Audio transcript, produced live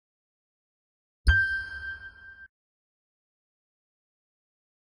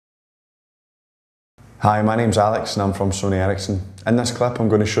Hi, my name's Alex and I'm from Sony Ericsson. In this clip I'm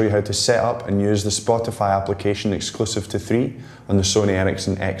going to show you how to set up and use the Spotify application exclusive to 3 on the Sony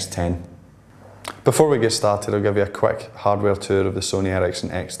Ericsson X10. Before we get started, I'll give you a quick hardware tour of the Sony Ericsson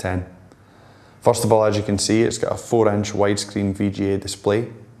X10. First of all, as you can see, it's got a 4-inch widescreen VGA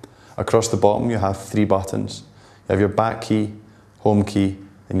display. Across the bottom you have 3 buttons. You have your back key, home key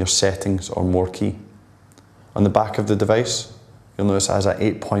and your settings or more key. On the back of the device, you'll notice it has an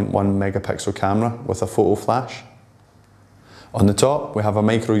 8.1 megapixel camera with a photo flash. On the top, we have a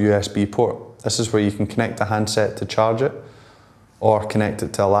micro USB port. This is where you can connect a handset to charge it or connect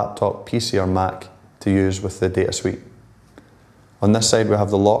it to a laptop, PC or Mac to use with the data suite. On this side, we have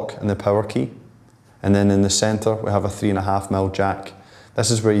the lock and the power key. And then in the center, we have a 3.5mm jack.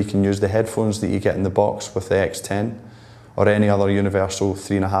 This is where you can use the headphones that you get in the box with the X10 or any other universal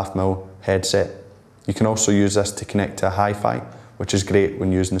 3.5mm headset. You can also use this to connect to a hi-fi, which is great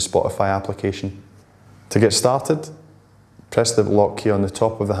when using the Spotify application. To get started, press the lock key on the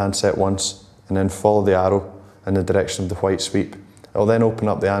top of the handset once and then follow the arrow in the direction of the white sweep. It will then open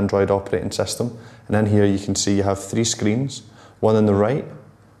up the Android operating system, and in here you can see you have 3 screens, one on the right,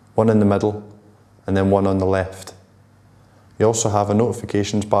 one in the middle and then one on the left. You also have a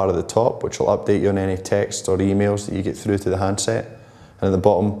notifications bar at the top which will update you on any texts or emails that you get through to the handset, and at the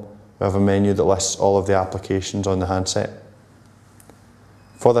bottom we have a menu that lists all of the applications on the handset.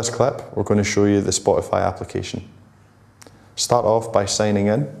 For this clip, we're going to show you the Spotify application. Start off by signing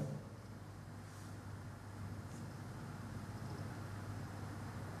in.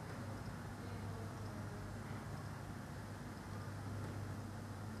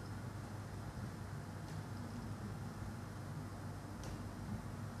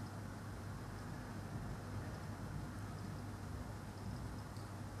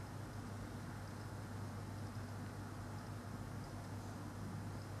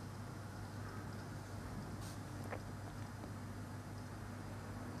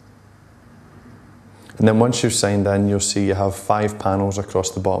 And then once you've signed in, you'll see you have 5 panels across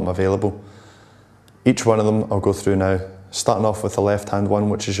the bottom available. Each one of them I'll go through now, starting off with the left-hand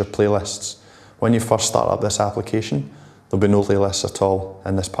one, which is your playlists. When you first start up this application, there'll be no playlists at all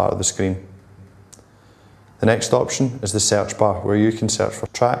in this part of the screen. The next option is the search bar, where you can search for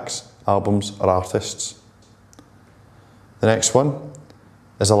tracks, albums or artists. The next one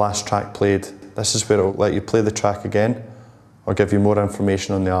is the last track played. This is where it will let you play the track again or give you more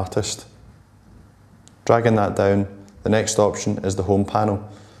information on the artist. Dragging that down, the next option is the home panel.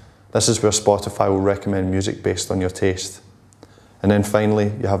 This is where Spotify will recommend music based on your taste. And then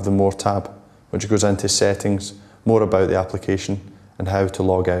finally, you have the More tab, which goes into settings, more about the application and how to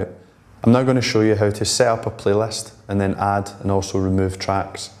log out. I'm now going to show you how to set up a playlist and then add and also remove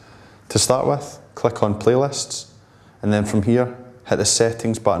tracks. To start with, click on Playlists, and then from here, hit the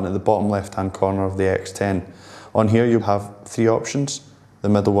Settings button at the bottom left-hand corner of the X10. On here, you have 3 options, the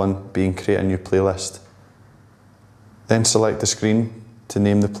middle one being Create a New Playlist. Then select the screen to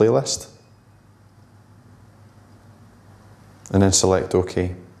name the playlist and then select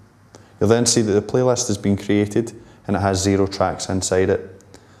OK. You'll then see that the playlist has been created and it has 0 tracks inside it.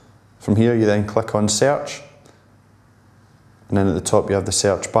 From here you then click on Search, and then at the top you have the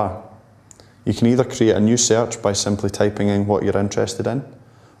search bar. You can either create a new search by simply typing in what you're interested in,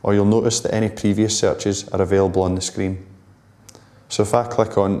 or you'll notice that any previous searches are available on the screen. So if I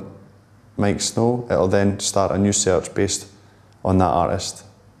click on Mike Snow, it'll then start a new search based on that artist.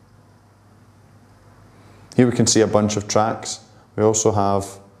 Here we can see a bunch of tracks. We also have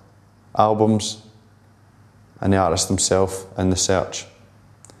albums and the artist himself in the search.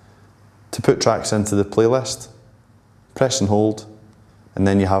 To put tracks into the playlist, press and hold, and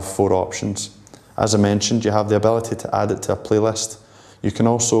then you have 4 options. As I mentioned, you have the ability to add it to a playlist. You can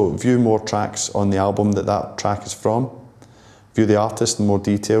also view more tracks on the album that track is from, view the artist in more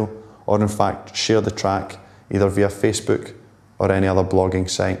detail, or in fact share the track either via Facebook or any other blogging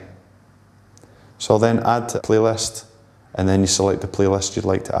site. So I'll then add to playlist, and then you select the playlist you'd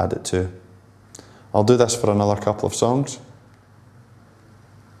like to add it to. I'll do this for another couple of songs.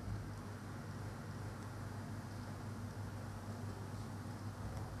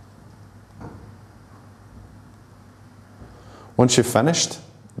 Once you've finished,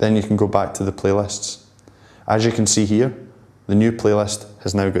 then you can go back to the playlists. As you can see here, the new playlist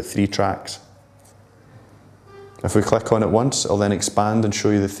has now got 3 tracks. If we click on it once, it'll then expand and show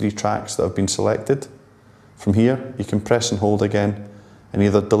you the 3 tracks that have been selected. From here, you can press and hold again and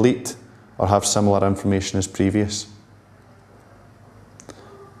either delete or have similar information as previous.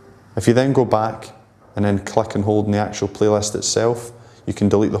 If you then go back and then click and hold in the actual playlist itself, you can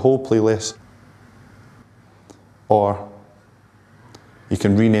delete the whole playlist, or You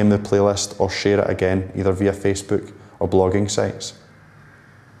can rename the playlist or share it again, either via Facebook or blogging sites.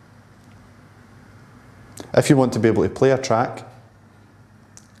 If you want to be able to play a track,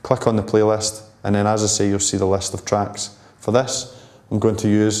 click on the playlist, and then as I say, you'll see the list of tracks. For this, I'm going to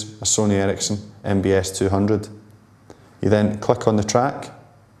use a Sony Ericsson MBS 200. You then click on the track,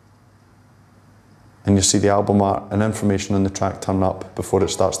 and you'll see the album art and information on the track turn up before it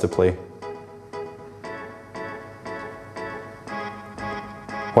starts to play.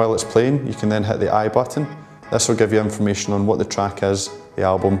 While it's playing, you can then hit the I button. This will give you information on what the track is, the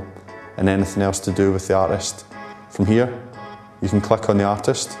album, and anything else to do with the artist. From here, you can click on the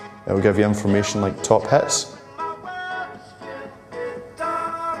artist. It will give you information like top hits,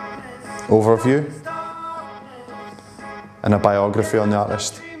 overview, and a biography on the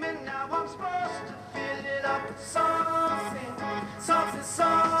artist.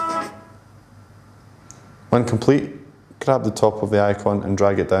 When complete, grab the top of the icon and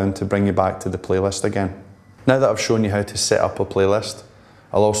drag it down to bring you back to the playlist again. Now that I've shown you how to set up a playlist,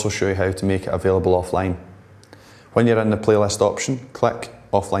 I'll also show you how to make it available offline. When you're in the playlist option, click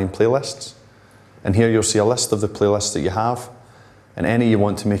Offline Playlists, and here you'll see a list of the playlists that you have, and any you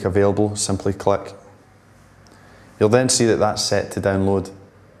want to make available, simply click. You'll then see that that's set to download.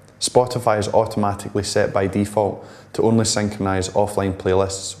 Spotify is automatically set by default to only synchronize offline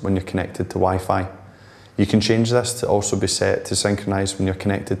playlists when you're connected to Wi-Fi. You can change this to also be set to synchronize when you're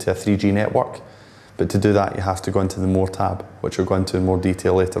connected to a 3G network, but to do that you have to go into the More tab, which we'll go into in more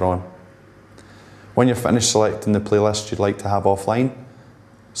detail later on. When you're finished selecting the playlist you'd like to have offline,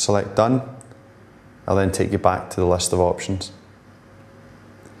 select Done. I'll then take you back to the list of options.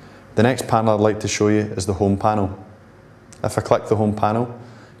 The next panel I'd like to show you is the Home panel. If I click the Home panel,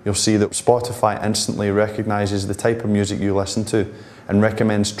 you'll see that Spotify instantly recognises the type of music you listen to and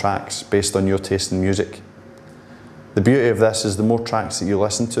recommends tracks based on your taste in music. The beauty of this is the more tracks that you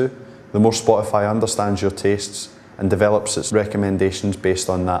listen to, the more Spotify understands your tastes and develops its recommendations based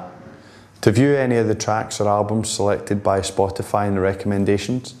on that. To view any of the tracks or albums selected by Spotify in the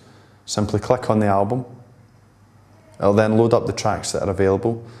recommendations, simply click on the album. It'll then load up the tracks that are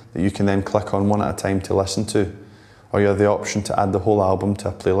available that you can then click on one at a time to listen to, or you have the option to add the whole album to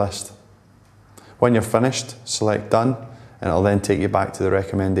a playlist. When you're finished, select Done, and it'll then take you back to the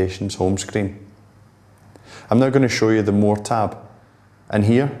recommendations home screen. I'm now going to show you the More tab. And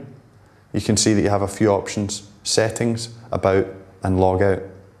here, you can see that you have a few options: Settings, About, and Log Out.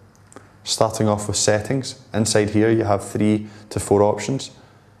 Starting off with Settings, inside here you have 3 to 4 options.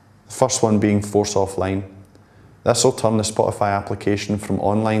 The first one being Force Offline. This will turn the Spotify application from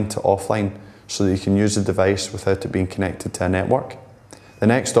online to offline so that you can use the device without it being connected to a network. The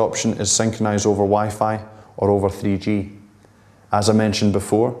next option is Synchronize over Wi-Fi or over 3G. As I mentioned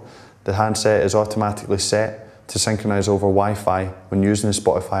before, the handset is automatically set to synchronize over Wi-Fi when using the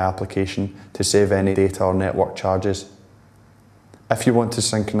Spotify application to save any data or network charges. If you want to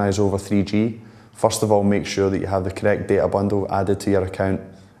synchronize over 3G, first of all make sure that you have the correct data bundle added to your account,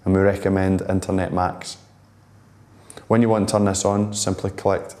 and we recommend Internet Max. When you want to turn this on, simply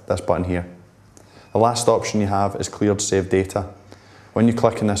click this button here. The last option you have is Cleared Saved Data. When you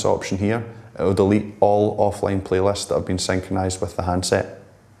click on this option here, it will delete all offline playlists that have been synchronized with the handset.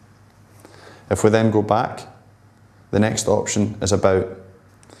 If we then go back, the next option is About.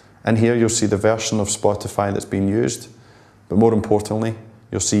 In here you'll see the version of Spotify that's been used, but more importantly,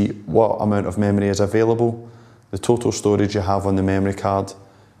 you'll see what amount of memory is available, the total storage you have on the memory card,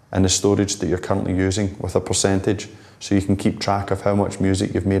 and the storage that you're currently using with a percentage, so you can keep track of how much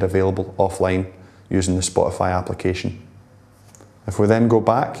music you've made available offline using the Spotify application. If we then go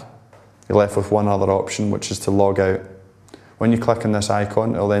back, you're left with one other option, which is to log out. When you click on this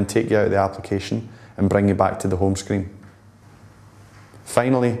icon, it'll then take you out of the application and bring you back to the home screen.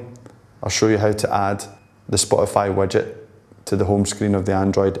 Finally, I'll show you how to add the Spotify widget to the home screen of the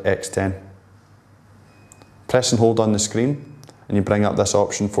Android X10. Press and hold on the screen and you bring up this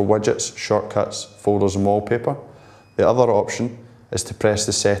option for widgets, shortcuts, folders and wallpaper. The other option is to press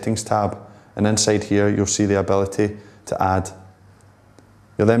the Settings tab, and inside here you'll see the ability to add.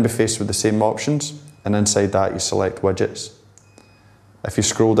 You'll then be faced with the same options, and inside that you select Widgets. If you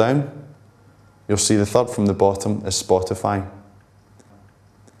scroll down, you'll see the third from the bottom is Spotify.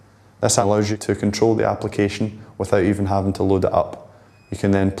 This allows you to control the application without even having to load it up. You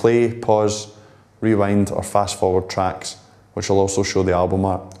can then play, pause, rewind or fast forward tracks, which will also show the album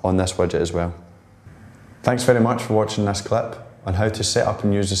art on this widget as well. Thanks very much for watching this clip on how to set up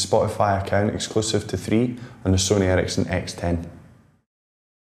and use a Spotify account exclusive to 3 on the Sony Ericsson X10.